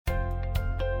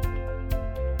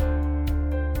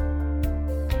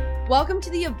Welcome to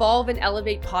the Evolve and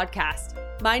Elevate podcast.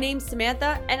 My name's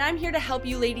Samantha, and I'm here to help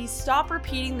you ladies stop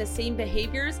repeating the same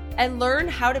behaviors and learn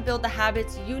how to build the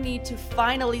habits you need to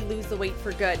finally lose the weight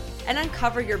for good and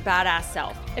uncover your badass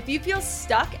self. If you feel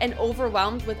stuck and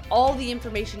overwhelmed with all the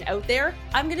information out there,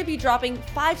 I'm going to be dropping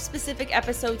 5 specific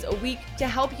episodes a week to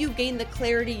help you gain the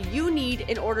clarity you need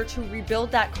in order to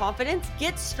rebuild that confidence,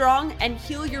 get strong, and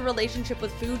heal your relationship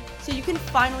with food so you can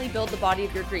finally build the body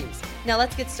of your dreams. Now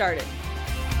let's get started.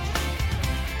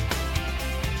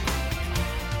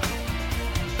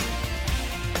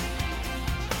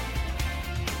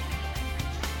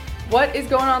 What is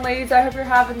going on, ladies? I hope you're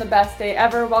having the best day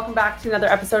ever. Welcome back to another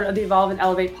episode of the Evolve and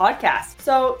Elevate podcast.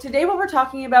 So today what we're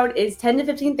talking about is 10 to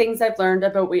 15 things I've learned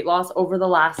about weight loss over the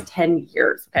last 10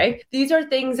 years, okay? These are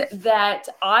things that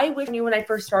I wish I knew when I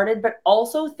first started, but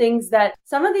also things that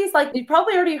some of these, like, you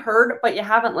probably already heard, but you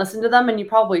haven't listened to them, and you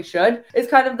probably should, is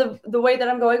kind of the way that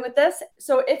I'm going with this.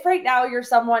 So if right now you're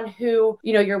someone who,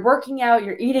 you're working out,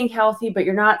 you're eating healthy, but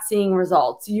you're not seeing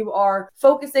results, you are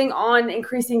focusing on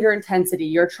increasing your intensity,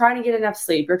 you're trying to get enough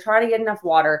sleep, you're trying to get enough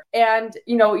water, and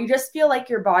you just feel like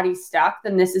your body's stuck,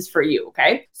 then this is for you,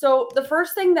 okay? So the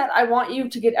first thing that I want you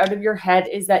to get out of your head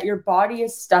is that your body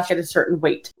is stuck at a certain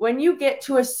weight. When you get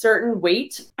to a certain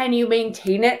weight and you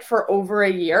maintain it for over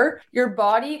a year, your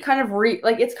body kind of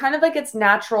it's kind of like its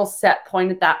natural set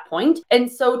point at that point. And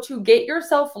so to get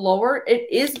yourself lower, it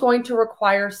is going to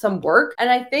require some work. And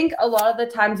I think a lot of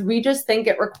the times we just think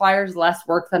it requires less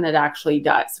work than it actually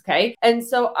does, okay? And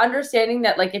so understanding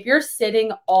that, like, if you're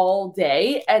sitting all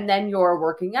day and then you're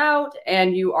working out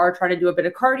and you are trying to do a bit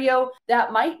of cardio,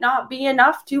 that might not be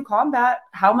enough to combat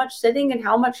how much sitting and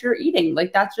how much you're eating.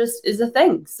 Like, that just is a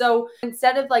thing. So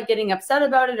instead of getting upset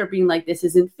about it or being like, this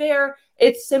isn't fair,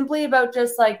 it's simply about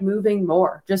just moving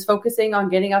more, just focusing on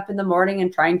getting up in the morning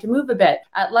and trying to move a bit.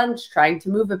 At lunch, trying to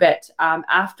move a bit.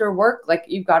 After work,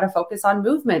 you've got to focus on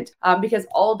movement because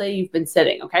all day you've been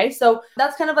sitting. Okay. So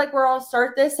that's kind of where I'll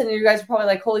start this. And you guys are probably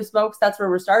like, holy smokes, that's where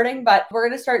we're starting. But we're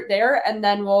going to start there and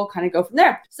then we'll kind of go from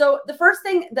there. So the first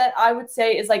thing that I would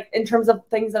say is in terms of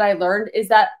things that I learned is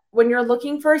that when you're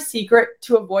looking for a secret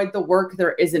to avoid the work,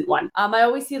 there isn't one. I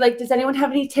always see does anyone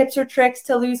have any tips or tricks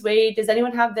to lose weight? Does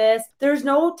anyone have this? There's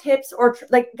no tips or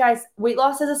guys, weight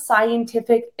loss is a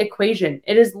scientific equation.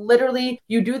 It is literally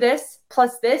you do this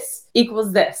plus this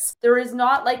equals this. There is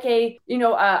not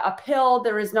a pill.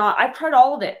 There is not, I've tried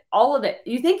all of it.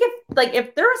 You think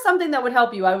if there was something that would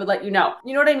help you, I would let you know.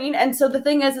 You know what I mean? And so the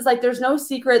thing is there's no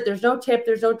secret, there's no tip,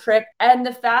 there's no trick. And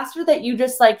the faster that you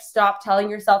just stop telling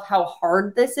yourself how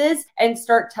hard this is and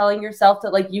start telling yourself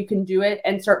that you can do it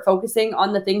and start focusing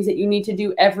on the things that you need to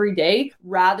do every day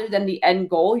rather than the end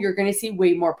goal, you're going to see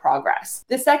way more progress.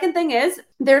 The second thing is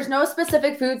there's no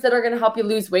specific foods that are going to help you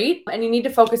lose weight, and you need to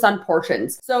focus on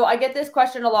portions. So I get this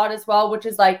question a lot as well, which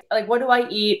is like what do I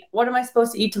eat? What am I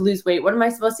supposed to eat to lose weight? What am I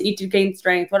supposed to eat to gain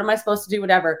strength? What am I supposed to do?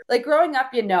 Whatever. Growing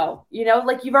up,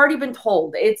 you've already been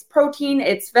told it's protein,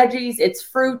 it's veggies, it's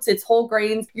fruits, it's whole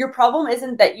grains. Your problem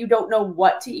isn't that you don't know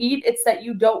what to eat. It's that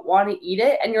you don't want to eat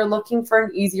it and you're looking for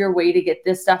an easier way to get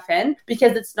this stuff in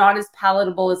because it's not as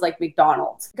palatable as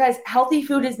McDonald's. Guys, healthy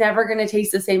food is never going to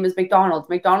taste the same as McDonald's.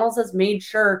 McDonald's has made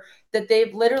sure that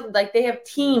they've literally they have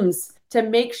teams to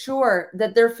make sure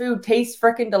that their food tastes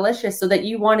freaking delicious so that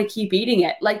you want to keep eating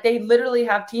it. They literally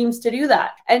have teams to do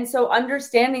that. And so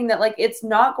understanding that it's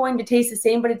not going to taste the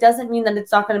same, but it doesn't mean that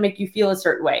it's not going to make you feel a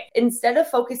certain way. Instead of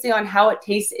focusing on how it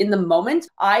tastes in the moment,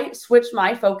 I switched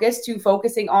my focus to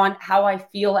focusing on how I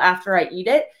feel after I eat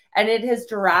it. And it has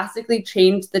drastically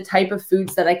changed the type of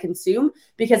foods that I consume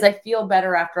because I feel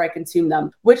better after I consume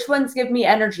them. Which ones give me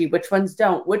energy? Which ones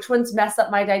don't? Which ones mess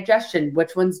up my digestion?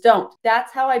 Which ones don't?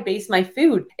 That's how I base my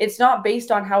food. It's not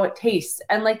based on how it tastes.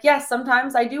 And yes,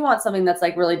 sometimes I do want something that's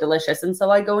really delicious. And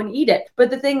so I go and eat it. But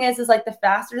the thing is the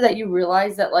faster that you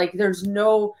realize that there's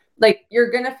no you're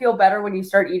going to feel better when you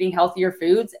start eating healthier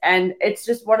foods. And it's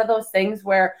just one of those things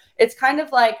where it's kind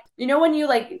of when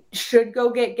you should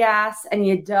go get gas and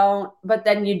you don't, but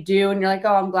then you do. And you're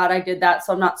oh, I'm glad I did that.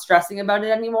 So I'm not stressing about it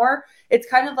anymore. It's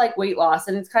kind of like weight loss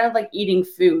and it's kind of like eating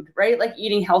food, right?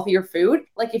 Eating healthier food.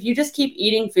 If you just keep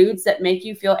eating foods that make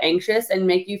you feel anxious and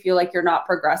make you feel like you're not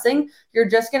progressing, you're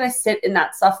just going to sit in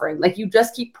that suffering. You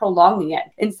just keep prolonging it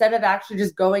instead of actually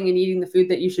just going and eating the food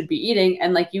that you should be eating.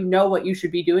 And what you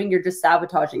should be doing, you're just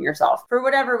sabotaging yourself for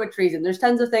which reason. There's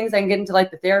tons of things I can get into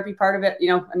the therapy part of it,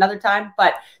 another time,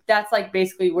 but that's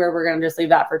basically where we're going to just leave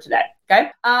that for today. Okay.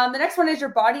 The next one is your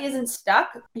body isn't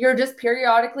stuck. You're just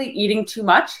periodically eating too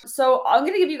much. So I'm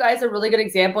going to give you guys a really good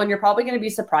example and you're probably going to be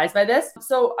surprised by this.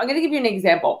 So I'm going to give you an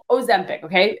example. Ozempic.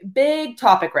 Okay. Big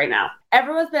topic right now.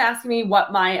 everyone's been asking me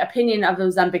what my opinion of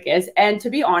Ozempic is. And to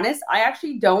be honest, I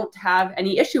actually don't have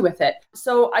any issue with it.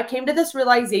 So I came to this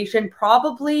realization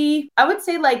probably, I would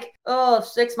say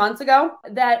 6 months ago,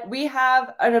 that we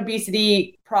have an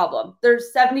obesity problem.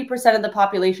 There's 70% of the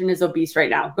population is obese right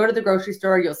now. Go to the grocery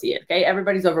store, you'll see it. Okay.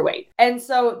 Everybody's overweight. And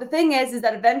so the thing is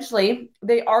that eventually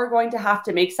they are going to have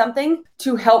to make something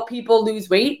to help people lose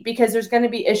weight, because there's going to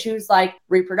be issues like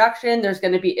reproduction. There's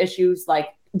going to be issues like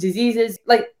diseases,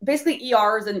 like basically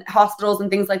ERs and hospitals and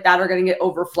things like that are going to get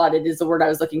overflooded is the word I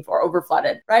was looking for,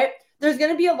 overflooded, right? There's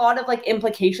going to be a lot of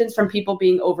implications from people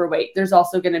being overweight. There's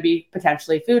also going to be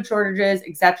potentially food shortages,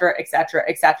 et cetera, et cetera,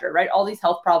 et cetera, right? All these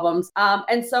health problems.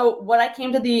 And so what I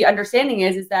came to the understanding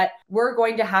is that we're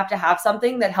going to have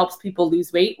something that helps people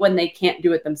lose weight when they can't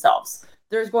do it themselves.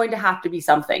 There's going to have to be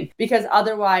something, because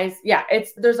otherwise,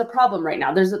 there's a problem right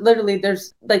now. There's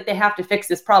they have to fix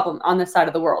this problem on this side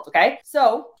of the world. Okay.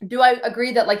 So do I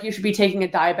agree that you should be taking a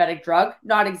diabetic drug?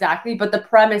 Not exactly, but the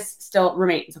premise still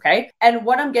remains. Okay. And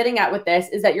what I'm getting at with this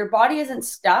is that your body isn't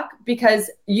stuck because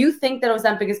you think that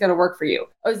Ozempic is going to work for you.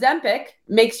 Ozempic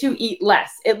makes you eat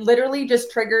less. It literally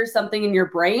just triggers something in your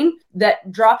brain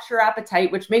that drops your appetite,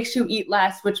 which makes you eat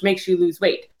less, which makes you lose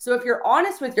weight. So if you're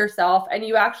honest with yourself and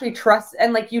you actually trust,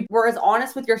 and you were as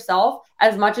honest with yourself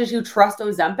as much as you trust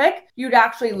Ozempic, you'd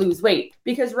actually lose weight.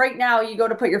 Because right now you go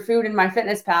to put your food in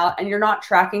MyFitnessPal and you're not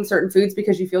tracking certain foods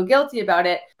because you feel guilty about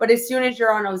it. But as soon as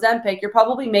you're on Ozempic, you're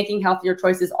probably making healthier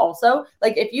choices also.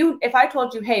 If I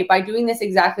told you, hey, by doing this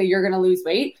exactly, you're going to lose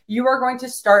weight, you are going to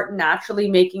start naturally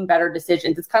making better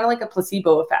decisions. It's kind of like a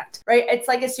placebo effect, right? It's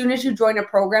like as soon as you join a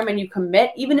program and you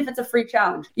commit, even if it's a free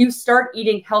challenge, you start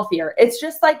eating healthier. It's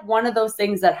just one of those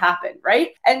things that happen,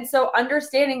 right? And so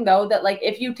understanding though that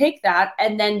if you take that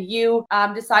and then you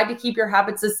decide to keep your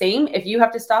habits the same, if you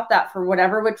have to stop that for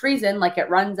which reason, it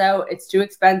runs out, it's too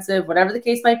expensive, whatever the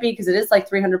case might be, because it is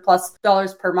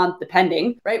 $300+ per month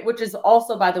depending, right? Which is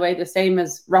also, by the way, the same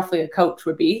as roughly a coach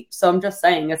would be. So I'm just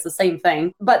saying it's the same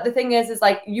thing. But the thing is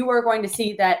you are going to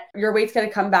see that your weight's going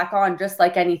to come back on just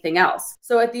like anything else.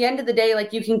 So at the end of the day,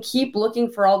 you can keep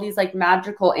looking for all these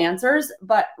magical answers,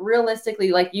 but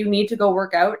realistically, you need to go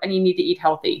work out and you need to eat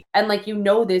healthy. And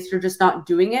this, you're just not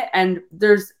doing it. And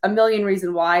there's a million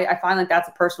reasons why. I find that's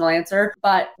a personal answer,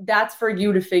 but that's for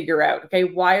you to figure out. Okay.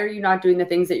 Why are you not doing the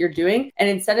things that you're doing? And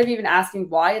instead of even asking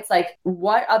why, it's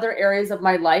what other areas of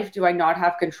my life do I not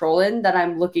have control in that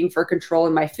I'm looking for control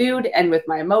in my food and with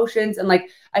my emotions? And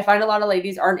I find a lot of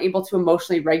ladies aren't able to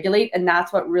emotionally regulate. And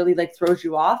that's what really throws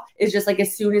you off, is just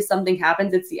as soon as something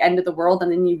happens, it's the end of the world.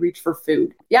 And then you reach for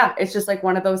food. Yeah. It's just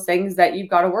one of those things that you've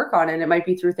got to work on. And it might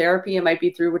be through therapy. It might be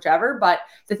through whichever, but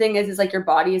the thing is your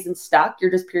body isn't stuck.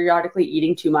 You're just periodically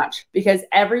eating too much, because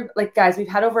guys, we've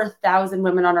had over 1,000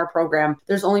 women on our program.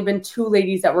 There's only been 2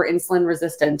 ladies that were insulin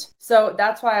resistant. So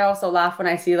that's why I also laugh when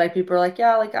I see people are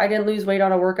I didn't lose weight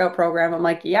on a workout program.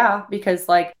 I'm yeah, because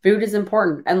food is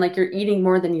important and you're eating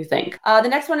more than you think. The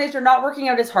next one is you're not working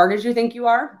out as hard as you think you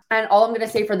are. And all I'm going to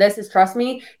say for this is, trust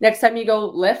me, next time you go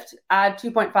lift, add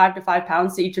 2.5 to 5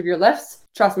 pounds to each of your lifts.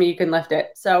 Trust me, you can lift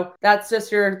it. So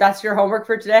that's your homework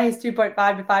for today, is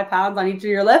 2.5 to 5 pounds on each of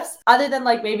your lifts. Other than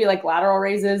maybe lateral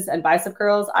raises and bicep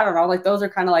curls, I don't know, those are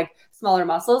kind of smaller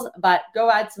muscles, but go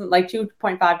add some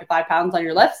 2.5 to 5 pounds on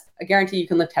your lifts. I guarantee you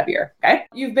can lift heavier. Okay.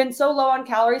 You've been so low on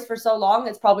calories for so long.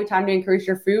 It's probably time to increase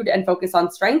your food and focus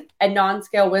on strength and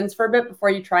non-scale wins for a bit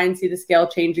before you try and see the scale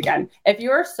change again. If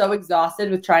you are so exhausted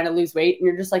with trying to lose weight and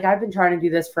you're just I've been trying to do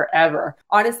this forever,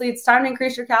 honestly, it's time to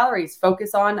increase your calories.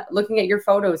 Focus on looking at your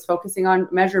photos, focusing on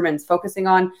measurements, focusing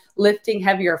on lifting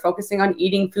heavier, focusing on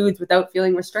eating foods without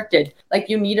feeling restricted.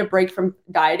 You need a break from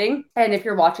dieting. And if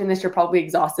you're watching this, you're probably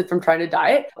exhausted from trying to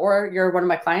diet, or you're one of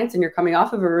my clients and you're coming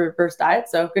off of a reverse diet.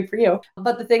 So good for you.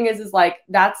 But the thing is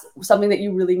that's something that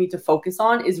you really need to focus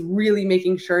on, is really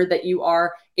making sure that you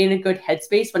are in a good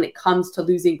headspace when it comes to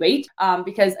losing weight.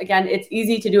 Because again, it's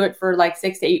easy to do it for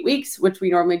 6 to 8 weeks, which we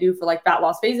normally do for fat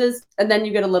loss phases. And then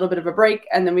you get a little bit of a break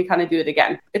and then we kind of do it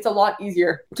again. It's a lot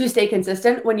easier to stay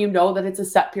consistent when you know that it's a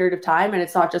set period of time and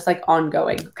it's not just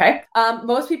ongoing. Okay.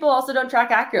 Most people also don't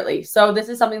track accurately. So this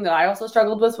is something that I also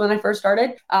struggled with when I first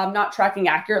started, not tracking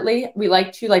accurately. We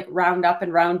like to round up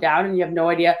and round down, and you have no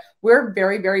idea. We're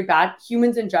very, very bad,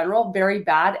 humans in general, very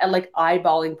bad at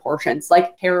eyeballing portions,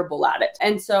 terrible at it.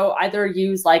 And And so either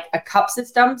use like a cup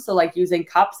system. So like using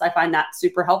cups, I find that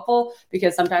super helpful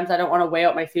because sometimes I don't want to weigh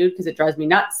out my food because it drives me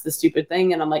nuts, the stupid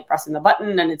thing. And I'm like pressing the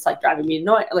button and it's like driving me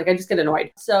annoyed. Like I just get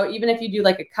annoyed. So even if you do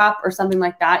like a cup or something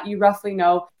like that, you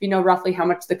know roughly how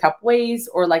much the cup weighs,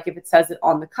 or like if it says it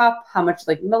on the cup, how much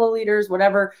like milliliters,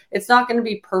 whatever, it's not going to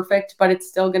be perfect, but it's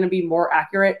still going to be more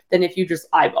accurate than if you just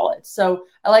eyeball it. So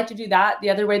I like to do that. The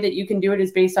other way that you can do it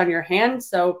is based on your hand.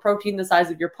 So protein the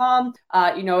size of your palm.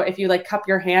 If you like cup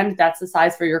your hand, that's the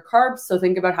size for your carbs. So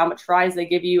think about how much fries they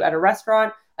give you at a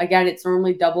restaurant. Again, it's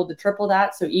normally double to triple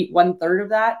that. So eat 1/3 of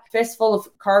that. Fistful of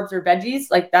carbs or veggies,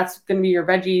 like that's going to be your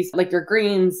veggies, like your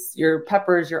greens, your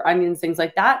peppers, your onions, things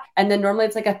like that. And then normally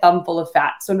it's like a thumbful of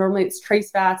fat. So normally it's trace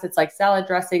fats. It's like salad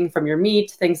dressing from your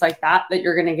meat, things like that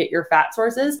you're going to get your fat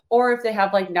sources. Or if they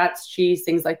have like nuts, cheese,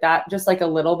 things like that, just like a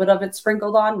little bit of it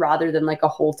sprinkled on rather than like a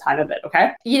whole ton of it.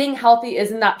 Okay. Eating healthy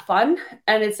isn't that fun,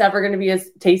 and it's never going to be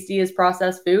as tasty as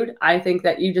processed food. I think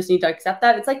that you just need to accept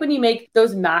that. It's like when you make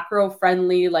those macro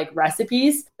friendly like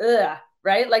recipes,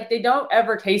 right? Like they don't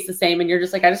ever taste the same. And you're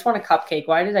just like, I just want a cupcake.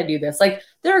 Why did I do this? Like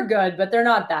they're good, but they're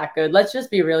not that good. Let's just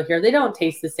be real here. They don't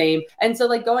taste the same. And so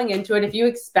like going into it, if you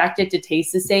expect it to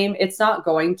taste the same, it's not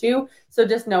going to. So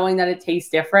just knowing that it tastes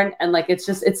different and like it's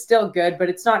still good, but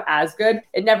it's not as good.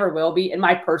 It never will be. In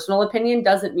my personal opinion,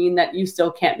 doesn't mean that you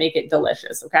still can't make it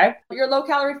delicious. Okay. Your low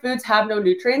calorie foods have no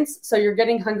nutrients. So you're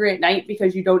getting hungry at night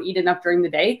because you don't eat enough during the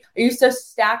day. I used to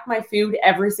stack my food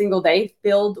every single day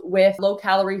filled with low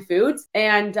calorie foods.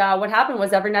 And what happened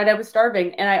was every night I was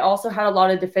starving. And I also had a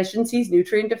lot of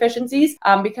nutrient deficiencies,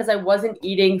 because I wasn't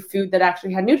eating food that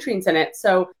actually had nutrients in it.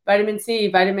 So vitamin C,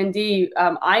 vitamin D,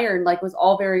 iron, like was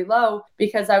all very low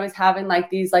because I was having like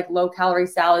these like low calorie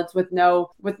salads with no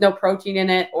protein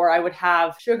in it, or I would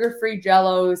have sugar-free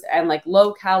jellos and like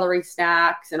low calorie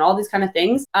snacks and all these kind of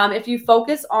things. If you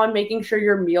focus on making sure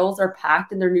your meals are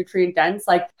packed and they're nutrient dense,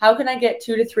 like how can I get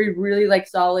 2 to 3 really like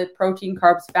solid protein,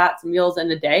 carbs, fats meals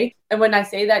in a day? And when I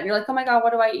say that, and you're like, oh my God,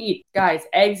 what do I eat? Guys,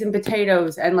 eggs and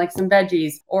potatoes and like some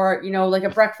veggies, or, like a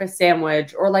breakfast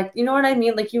sandwich, or like, you know what I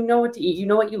mean? Like, you know what to eat, you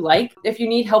know what you like. If you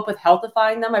need help with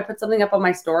healthifying them, I put something up on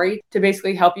my story to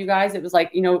basically help you guys. It was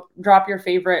like, drop your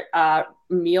favorite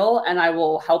meal and I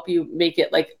will help you make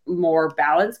it like more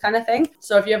balanced kind of thing.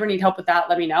 So if you ever need help with that,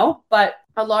 let me know. But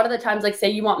a lot of the times, like say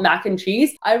you want mac and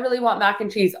cheese. I really want mac and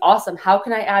cheese. Awesome. How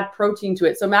can I add protein to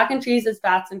it? So mac and cheese is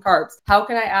fats and carbs. How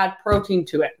can I add protein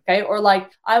to it? Okay. Or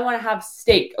like I want to have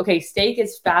steak. Okay. Steak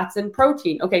is fats and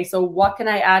protein. Okay. So what can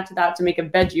I add to that to make a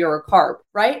veggie or a carb?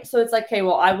 Right. So it's like, okay,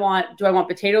 well, do I want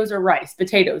potatoes or rice?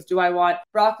 Potatoes. Do I want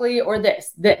broccoli or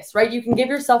this, right? You can give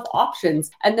yourself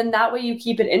options. And then that way you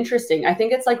keep it interesting. I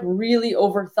think it's like really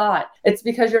overthought. It's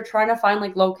because you're trying to find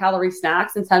like low calorie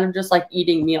snacks instead of just like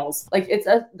eating meals. Like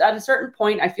at a certain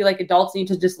point, I feel like adults need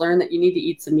to just learn that you need to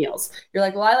eat some meals. You're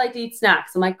like, well, I like to eat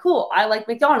snacks. I'm like, cool. I like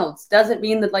McDonald's. Doesn't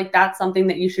mean that like that's something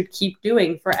that you should keep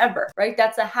doing forever, right?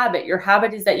 That's a habit. Your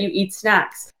habit is that you eat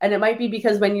snacks. And it might be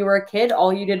because when you were a kid,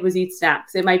 all you did was eat snacks.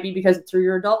 It might be because through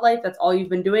your adult life, that's all you've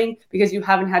been doing because you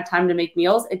haven't had time to make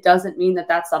meals. It doesn't mean that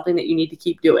that's something that you need to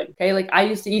keep doing. Okay. Like I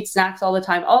used to eat snacks all the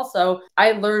time. Also,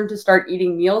 I learned to start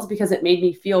eating meals because it made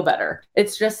me feel better.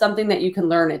 It's just something that you can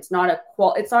learn. It's not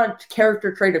a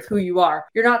character trait of who you are.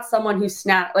 You're not someone who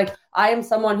like I am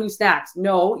someone who snacks.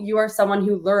 No, you are someone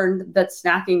who learned that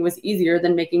snacking was easier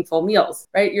than making full meals,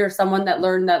 right? You're someone that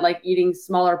learned that like eating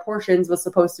smaller portions was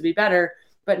supposed to be better.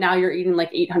 But now you're eating like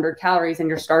 800 calories and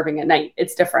you're starving at night.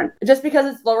 It's different. Just because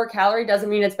it's lower calorie doesn't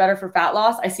mean it's better for fat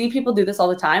loss. I see people do this all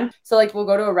the time. So like we'll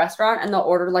go to a restaurant and they'll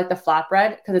order like the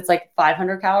flatbread because it's like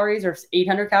 500 calories or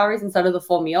 800 calories instead of the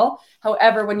full meal.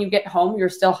 However, when you get home, you're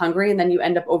still hungry and then you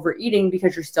end up overeating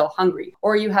because you're still hungry,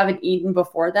 or you haven't eaten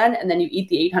before then. And then you eat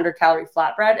the 800 calorie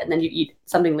flatbread and then you eat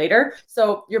something later.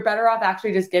 So you're better off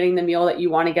actually just getting the meal that you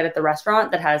want to get at the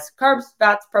restaurant that has carbs,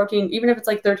 fats, protein, even if it's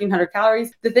like 1300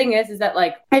 calories. The thing is that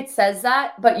like it says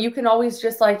that, but you can always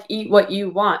just like eat what you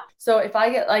want. So if I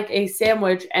get like a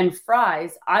sandwich and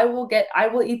fries, I will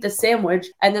eat the sandwich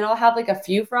and then I'll have like a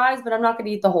few fries, but I'm not going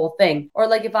to eat the whole thing. Or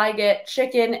like if I get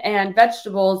chicken and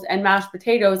vegetables and mashed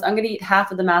potatoes, I'm going to eat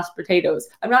half of the mashed potatoes.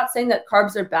 I'm not saying that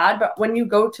carbs are bad, but when you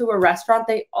go to a restaurant,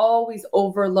 they always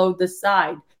overload the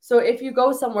side. So if you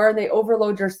go somewhere and they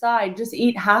overload your side, just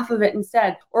eat half of it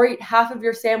instead, or eat half of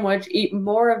your sandwich, eat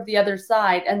more of the other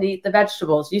side and eat the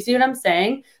vegetables. You see what I'm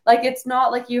saying? Like, it's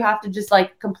not like you have to just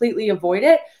like completely avoid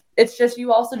it. It's just,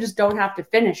 you also just don't have to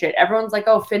finish it. Everyone's like,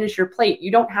 oh, finish your plate.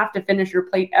 You don't have to finish your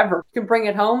plate ever. You can bring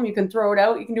it home. You can throw it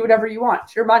out. You can do whatever you want.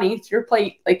 It's your money. It's your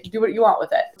plate. Like, do what you want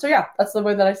with it. So yeah, that's the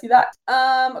way that I see that.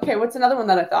 Okay, what's another one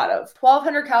that I thought of?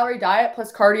 1,200 calorie diet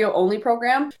plus cardio only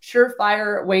program.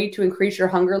 Surefire way to increase your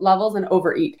hunger levels and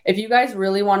overeat. If you guys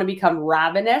really want to become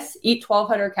ravenous, eat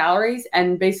 1,200 calories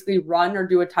and basically run or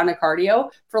do a ton of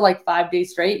cardio for like 5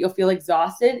 days straight. You'll feel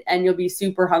exhausted and you'll be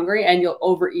super hungry and you'll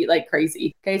overeat like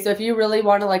crazy. Okay, so if you really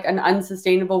want to like an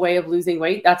unsustainable way of losing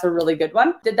weight, that's a really good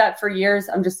one. Did that for years.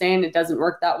 I'm just saying it doesn't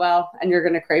work that well. And you're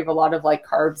going to crave a lot of like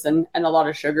carbs and a lot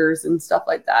of sugars and stuff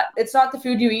like that. It's not the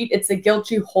food you eat, it's the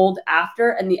guilt you hold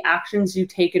after and the actions you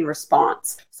take in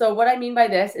response. So what I mean by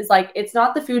this is like, it's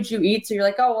not the foods you eat. So you're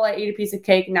like, oh, well, I ate a piece of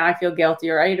cake. Now I feel guilty,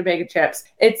 or I ate a bag of chips.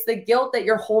 It's the guilt that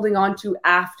you're holding on to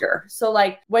after. So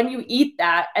like when you eat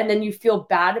that and then you feel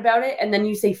bad about it and then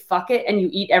you say, fuck it, and you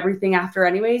eat everything after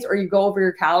anyways, or you go over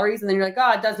your calories and then you're like,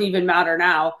 oh, it doesn't even matter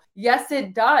now. Yes,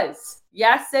 it does.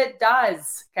 Yes, it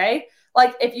does. Okay.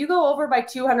 Like if you go over by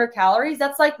 200 calories,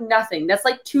 that's like nothing. That's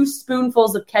like 2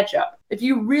 spoonfuls of ketchup. If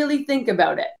you really think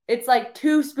about it, it's like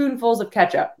 2 spoonfuls of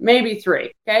ketchup, maybe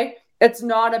 3. Okay. It's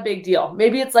not a big deal.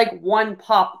 Maybe it's like 1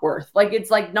 pop worth. Like it's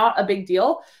like not a big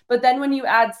deal. But then when you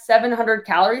add 700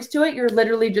 calories to it, you're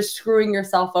literally just screwing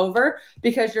yourself over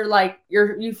because you're like,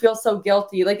 you feel so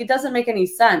guilty. Like it doesn't make any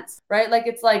sense, right? Like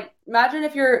it's like, imagine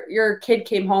if your kid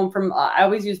came home from, I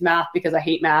always use math because I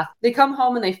hate math. They come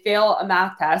home and they fail a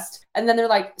math test and then they're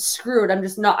like, screwed. I'm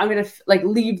going to like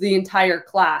leave the entire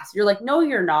class. You're like, no,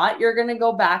 you're not. You're going to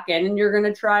go back in and you're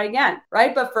going to try again.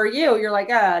 Right. But for you, you're like,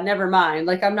 never mind.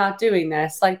 Like, I'm not doing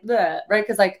this, like, bleh, right.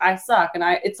 Cause like I suck and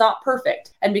it's not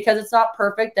perfect. And because it's not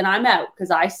perfect, then I'm out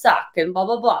because I suck and blah,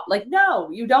 blah, blah. Like, no,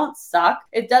 you don't suck.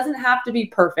 It doesn't have to be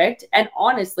perfect. And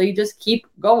honestly, just keep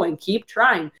going, keep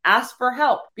trying, ask for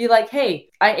help, be like, hey,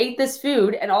 I ate this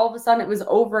food and all of a sudden it was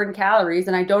over in calories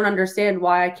and I don't understand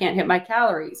why I can't hit my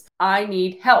calories. I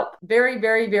need help. Very,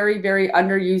 very, very, very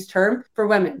underused term for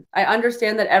women. I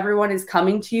understand that everyone is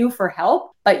coming to you for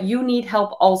help, but you need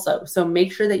help also. So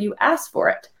make sure that you ask for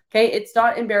it. Okay. It's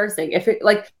not embarrassing. If it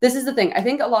like, this is the thing. I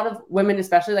think a lot of women,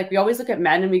 especially, like we always look at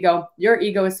men and we go, your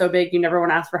ego is so big. You never want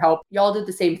to ask for help. Y'all did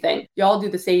the same thing. Y'all do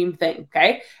the same thing.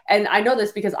 Okay. And I know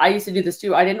this because I used to do this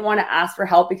too. I didn't want to ask for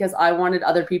help because I wanted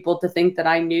other people to think that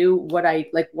I knew what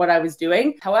I was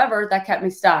doing. However, that kept me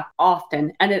stuck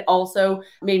often. And it also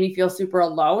made me feel super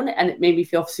alone and it made me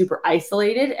feel super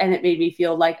isolated and it made me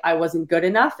feel like I wasn't good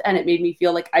enough. And it made me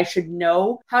feel like I should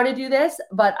know how to do this,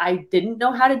 but I didn't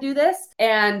know how to do this.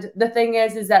 And the thing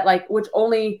is that like, which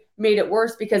only made it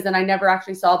worse because then I never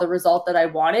actually saw the result that I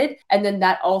wanted. And then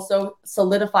that also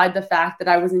solidified the fact that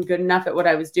I wasn't good enough at what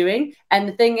I was doing. And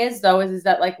the thing is though, is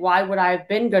that like, why would I have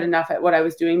been good enough at what I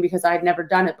was doing? Because I had never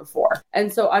done it before.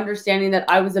 And so understanding that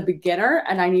I was a beginner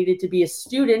and I needed to be a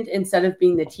student instead of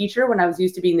being the teacher when I was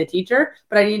used to being the teacher,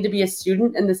 but I needed to be a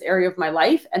student in this area of my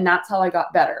life. And that's how I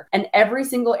got better. And every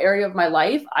single area of my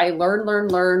life, I learn.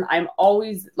 I'm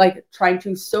always like trying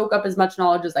to soak up as much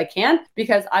knowledge as I can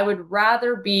because I would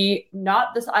rather be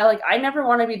not this. I never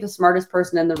want to be the smartest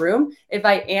person in the room. If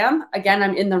I am, again,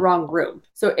 I'm in the wrong room.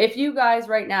 So if you guys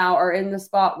right now are in the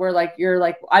spot where like, you're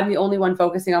like, I'm the only one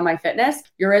focusing on my fitness,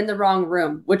 you're in the wrong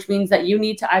room, which means that you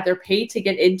need to either pay to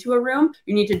get into a room,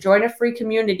 you need to join a free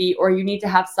community, or you need to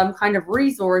have some kind of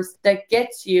resource that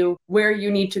gets you where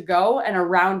you need to go and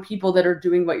around people that are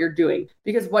doing what you're doing.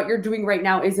 Because what you're doing right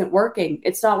now isn't working.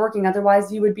 It's not working.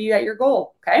 Otherwise, you would be at your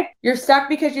goal. Okay. You're stuck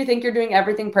because you think you're doing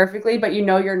everything perfectly, but you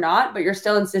know you're not, but you're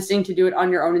still insisting to do it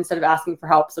on your own instead of asking for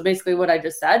help. So basically what I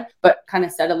just said, but kind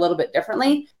of said a little bit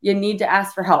differently, you need to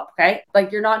ask for help. Okay.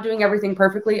 Like you're not doing everything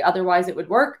perfectly. Otherwise it would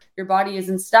work. Your body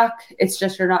isn't stuck. It's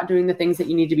just, you're not doing the things that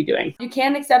you need to be doing. You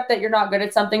can accept that you're not good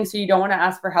at something. So you don't want to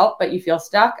ask for help, but you feel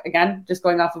stuck. Again, just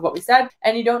going off of what we said,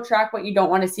 and you don't track what you don't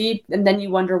want to see. And then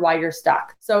you wonder why you're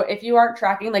stuck. So if you aren't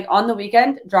tracking, like on the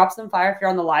weekend, drop some fire if you're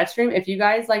on the live stream. If you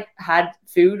guys like had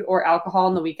food or alcohol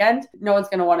on the weekend, no one's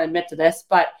going to want to admit to this,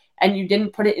 and you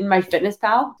didn't put it in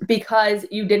MyFitnessPal because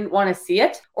you didn't want to see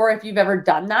it, or if you've ever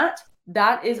done that,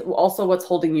 that is also what's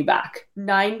holding you back.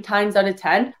 9 times out of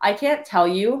 10, I can't tell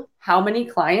you how many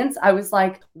clients I was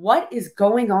like, what is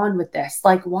going on with this?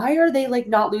 Like, why are they like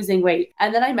not losing weight?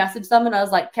 And then I messaged them and I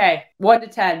was like, okay, 1 to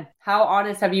 10, how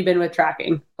honest have you been with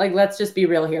tracking? Like, let's just be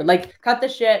real here. Like, cut the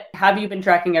shit. Have you been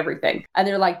tracking everything? And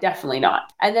they're like, definitely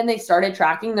not. And then they started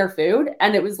tracking their food.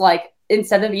 And it was like,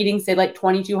 instead of eating, say like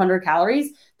 2,200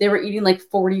 calories, they were eating like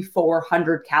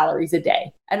 4,400 calories a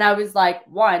day. And I was like,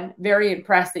 one, very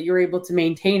impressed that you're able to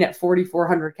maintain at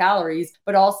 4,400 calories,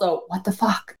 but also what the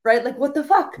fuck, right? Like, what the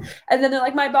fuck? And then they're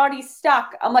like, my body's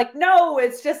stuck. I'm like, no,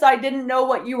 it's just, I didn't know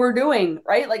what you were doing,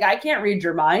 right? Like, I can't read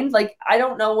your mind. Like, I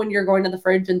don't know when you're going to the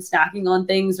fridge and snacking on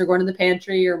things or going to the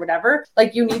pantry or whatever.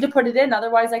 Like, you need to put it in.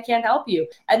 Otherwise I can't help you.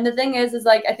 And the thing is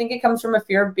like, I think it comes from a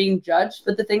fear of being judged.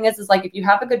 But the thing is like, if you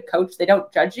have a good coach, they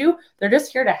don't judge you. They're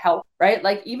just here to help, right?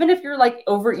 Like, even if you're like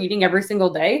overeating every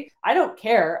single day, I don't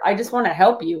care. I just want to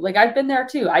help you. Like, I've been there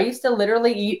too. I used to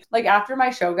literally eat, like, after my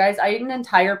show, guys, I ate an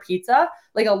entire pizza,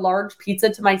 like a large pizza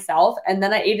to myself. And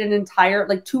then I ate an entire,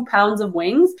 like 2 pounds of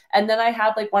wings. And then I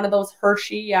had like one of those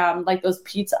Hershey, like those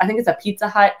pizza, I think it's a Pizza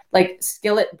Hut, like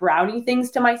skillet brownie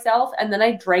things to myself. And then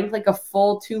I drank like a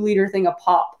full 2-liter thing of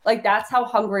pop. Like, that's how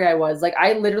hungry I was. Like,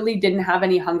 I literally didn't have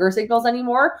any hunger signals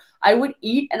anymore. I would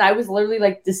eat and I was literally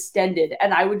like distended,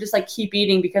 and I would just like keep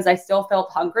eating because I still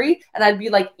felt hungry, and I'd be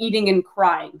like eating and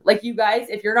crying. Like, you guys,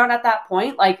 if you're not at that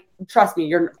point, like, trust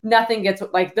me, nothing gets,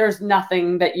 like, there's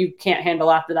nothing that you can't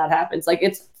handle after that happens. Like,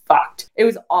 it's fucked. It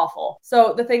was awful.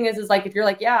 So the thing is like, if you're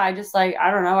like, yeah, I just like,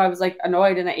 I don't know, I was like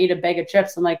annoyed and I ate a bag of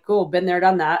chips. I'm like, cool, been there,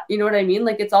 done that. You know what I mean?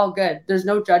 Like, it's all good. There's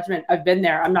no judgment. I've been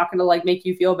there. I'm not going to like make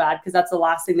you feel bad, because that's the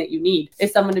last thing that you need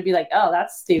is someone to be like, oh,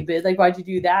 that's stupid. Like, why'd you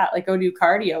do that? Like, go do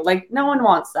cardio. Like, no one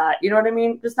wants that. You know what I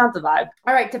mean? Just not the vibe.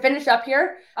 All right. To finish up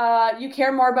here, you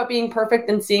care more about being perfect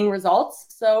than seeing results.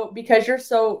 So because you're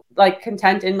so like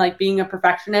content in like being a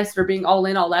perfectionist or being all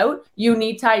in, all out, you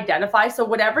need to identify. So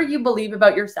whatever you believe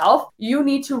about yourself, you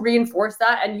need to reinforce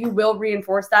that, and you will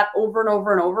reinforce that over and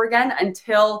over and over again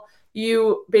until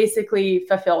you basically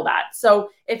fulfill that. So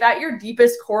if at your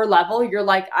deepest core level, you're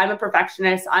like, I'm a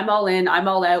perfectionist, I'm all in, I'm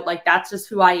all out, like, that's just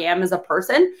who I am as a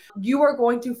person, you are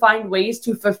going to find ways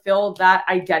to fulfill that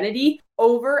identity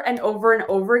over and over and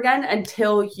over again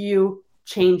until you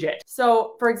change it.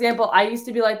 So for example, I used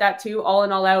to be like that too, all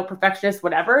in, all out, perfectionist,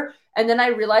 whatever. And then I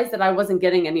realized that I wasn't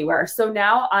getting anywhere. So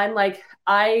now I'm like,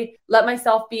 I let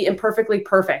myself be imperfectly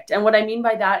perfect. And what I mean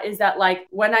by that is that, like,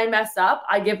 when I mess up,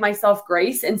 I give myself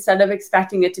grace instead of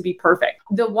expecting it to be perfect.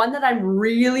 The one that I'm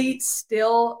really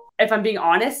still, if I'm being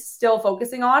honest, still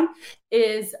focusing on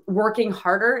is working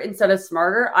harder instead of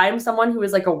smarter. I'm someone who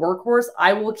is like a workhorse.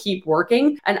 I will keep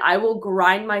working and I will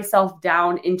grind myself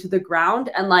down into the ground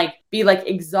and like be like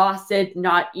exhausted,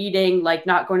 not eating, like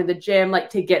not going to the gym, like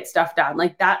to get stuff done.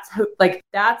 Like that's who,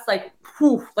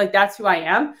 that's who I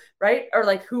am, right? Or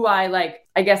like who I like,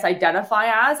 I guess, identify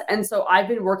as. And so I've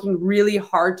been working really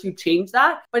hard to change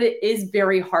that, but it is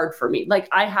very hard for me. Like,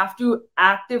 I have to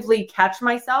actively catch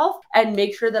myself and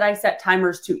make sure that I set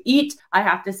timers to eat. I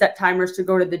have to set timers to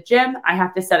go to the gym. I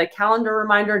have to set a calendar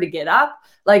reminder to get up.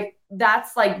 Like,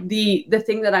 that's like the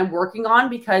thing that I'm working on,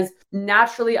 because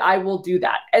naturally I will do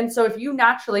that. And so if you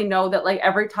naturally know that like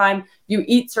every time you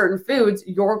eat certain foods,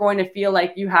 you're going to feel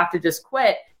like you have to just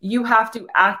quit, you have to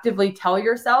actively tell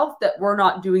yourself that we're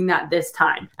not doing that this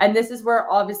time. And this is where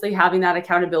obviously having that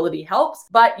accountability helps,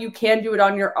 but you can do it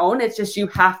on your own. It's just you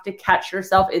have to catch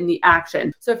yourself in the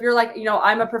action. So if you're like, you know,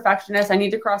 I'm a perfectionist, I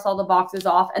need to cross all the boxes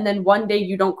off, and then one day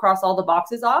you don't cross all the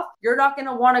boxes off, you're not going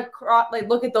to want to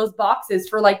look at those boxes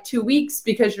for like 2 weeks,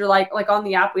 because you're like on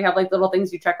the app, we have like little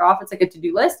things you check off. It's like a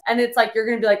to-do list. And it's like, you're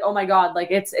going to be like, oh my God, like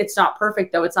it's not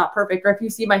perfect though. It's not perfect. Or if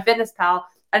you see My Fitness Pal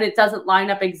and it doesn't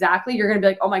line up exactly, you're going to be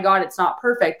like, oh my God, it's not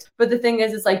perfect. But the thing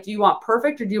is, it's like, do you want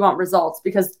perfect or do you want results?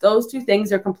 Because those two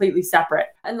things are completely separate.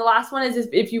 And the last one is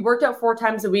if you worked out 4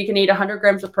 times a week and ate 100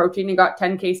 grams of protein and got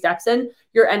 10K steps in,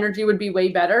 your energy would be way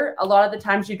better. A lot of the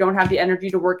times you don't have the energy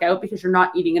to work out because you're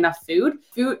not eating enough food.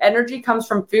 Energy comes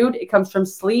from food. It comes from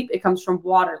sleep. It comes from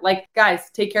water. Like, guys,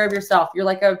 take care of yourself. You're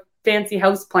like a fancy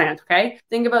house plant. Okay.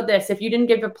 Think about this. If you didn't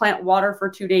give a plant water for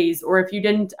 2 days, or if you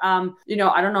didn't, I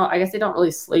don't know, I guess they don't really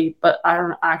sleep, but I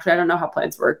don't know how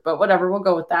plants work, but whatever, we'll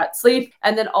go with that. Sleep.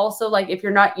 And then also, like, if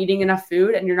you're not eating enough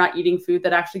food and you're not eating food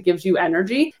that actually gives you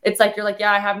energy, it's like, you're like,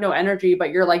 yeah, I have no energy, but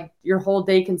you're like, your whole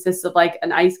day consists of like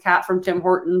an ice cap from Tim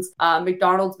Hortons,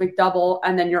 McDonald's McDouble,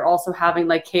 and then you're also having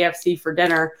like KFC for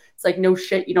dinner. It's like, no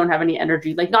shit, you don't have any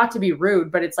energy. Like, not to be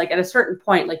rude, but it's like at a certain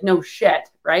point, like, no shit,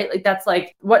 right? Like, that's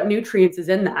like, what nutrients is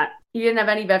in that? You didn't have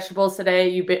any vegetables today.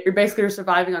 You're basically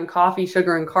surviving on coffee,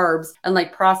 sugar, and carbs, and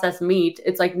like processed meat.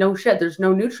 It's like, no shit, there's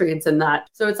no nutrients in that.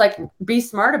 So it's like, be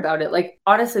smart about it. Like,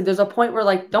 honestly, there's a point where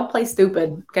like, don't play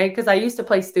stupid. Okay. Cause I used to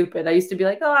play stupid. I used to be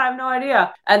like, oh, I have no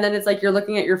idea. And then it's like, you're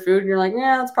looking at your food and you're like,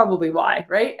 yeah, that's probably why.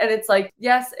 Right. And it's like,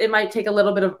 yes, it might take a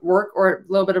little bit of work or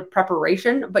a little bit of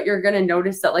preparation, but you're going to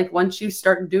notice that like, once you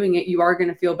start doing it, you are going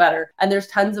to feel better. And there's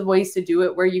tons of ways to do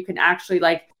it where you can actually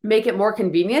like make it more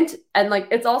convenient. And like,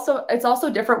 it's also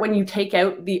different when you take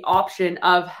out the option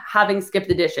of having skip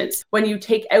the dishes, when you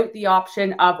take out the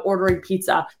option of ordering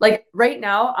pizza. Like right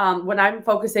now, when I'm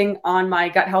focusing on my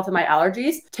gut health and my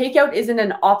allergies, takeout isn't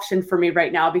an option for me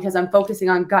right now because I'm focusing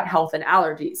on gut health and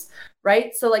allergies.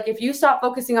 Right? So like if you stop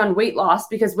focusing on weight loss,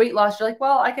 because weight loss, you're like,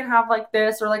 well, I can have like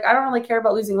this, or like, I don't really care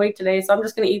about losing weight today, so I'm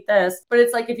just going to eat this. But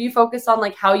it's like, if you focus on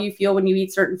like how you feel when you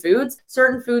eat certain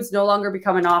foods no longer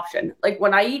become an option. Like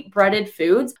when I eat breaded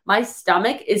foods, my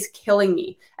stomach is killing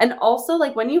me. And also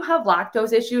like when you have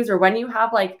lactose issues or when you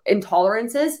have like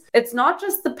intolerances, it's not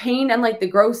just the pain and like the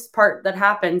gross part that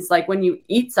happens like when you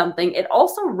eat something, it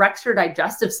also wrecks your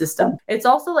digestive system. It's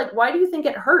also like, why do you think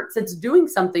it hurts? It's doing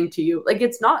something to you. Like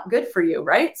it's not good for you,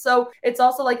 right? So it's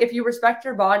also like, if you respect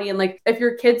your body and like if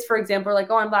your kids, for example, are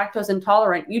like, oh, I'm lactose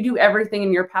intolerant, you do everything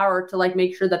in your power to like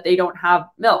make sure that they don't have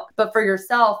milk. But for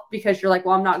yourself, because you're like,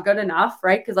 well, I'm not good enough,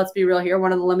 right? Because let's be real here,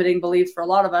 one of the limiting beliefs for a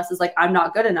lot of us is like, I'm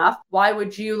not good enough. Why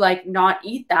would you like not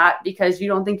eat that? Because you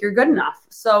don't think you're good enough.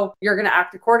 So you're going to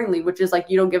act accordingly, which is like,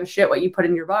 you don't give a shit what you put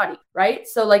in your body, right?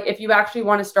 So like if you actually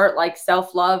want to start like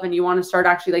self-love and you want to start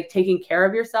actually like taking care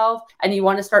of yourself and you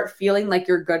want to start feeling like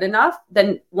you're good enough,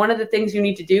 then one of the things you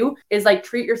need to do is like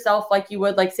treat yourself like you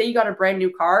would, like say you got a brand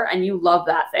new car and you love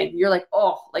that thing. You're like,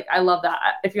 oh, like I love that.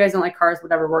 If you guys don't like cars,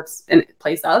 whatever works in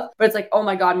place of, but it's like, oh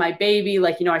my God, my baby,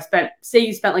 like, you know, say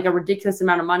you spent like a ridiculous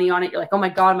amount of money on it. You're like, oh my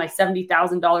God, my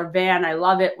 $70,000 van. I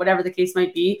love it. Whatever the case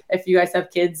might be. If you guys have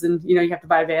kids and you know, you have to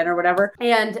buy a van or whatever.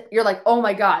 And you're like, oh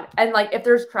my God. And like, if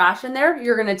there's trash in there,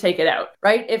 you're going to take it out,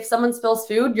 right? If someone spills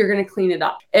food, you're going to clean it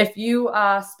up. If you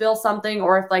spill something,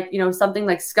 or if like, you know, something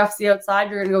like scuffs the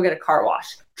outside, you're going to go get a car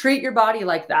wash. Treat your body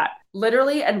like that,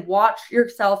 literally, and watch your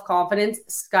self-confidence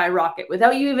skyrocket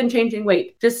without you even changing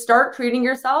weight. Just start treating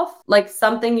yourself like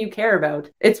something you care about.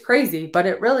 It's crazy, but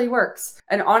it really works.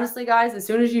 And honestly, guys, as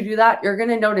soon as you do that, you're going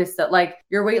to notice that like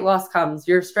your weight loss comes,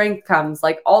 your strength comes,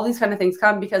 like all these kind of things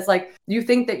come because like you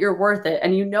think that you're worth it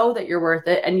and you know that you're worth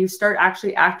it and you start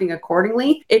actually acting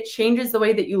accordingly. It changes the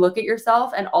way that you look at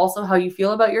yourself and also how you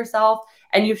feel about yourself.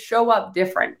 And you show up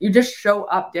different. You just show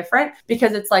up different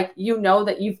because it's like, you know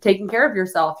that you've taken care of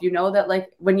yourself. You know that like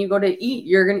when you go to eat,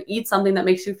 you're going to eat something that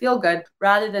makes you feel good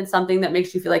rather than something that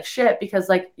makes you feel like shit, because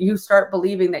like you start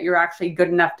believing that you're actually good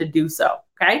enough to do so.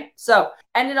 Okay. So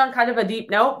ended on kind of a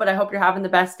deep note, but I hope you're having the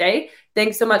best day.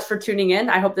 Thanks so much for tuning in.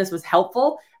 I hope this was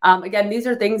helpful. Again, these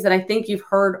are things that I think you've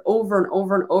heard over and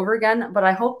over and over again, but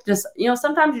I hope just, you know,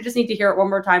 sometimes you just need to hear it one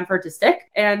more time for it to stick.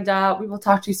 And we will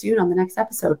talk to you soon on the next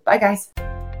episode. Bye, guys.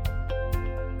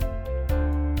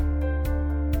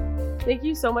 Thank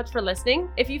you so much for listening.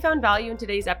 If you found value in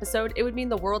today's episode, it would mean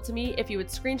the world to me if you would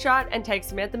screenshot and tag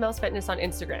Samantha Mills Fitness on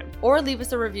Instagram, or leave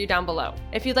us a review down below.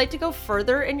 If you'd like to go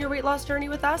further in your weight loss journey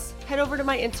with us, head over to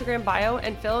my Instagram bio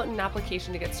and fill out an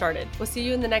application to get started. We'll see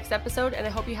you in the next episode, and I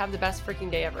hope you have the best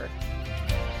freaking day ever.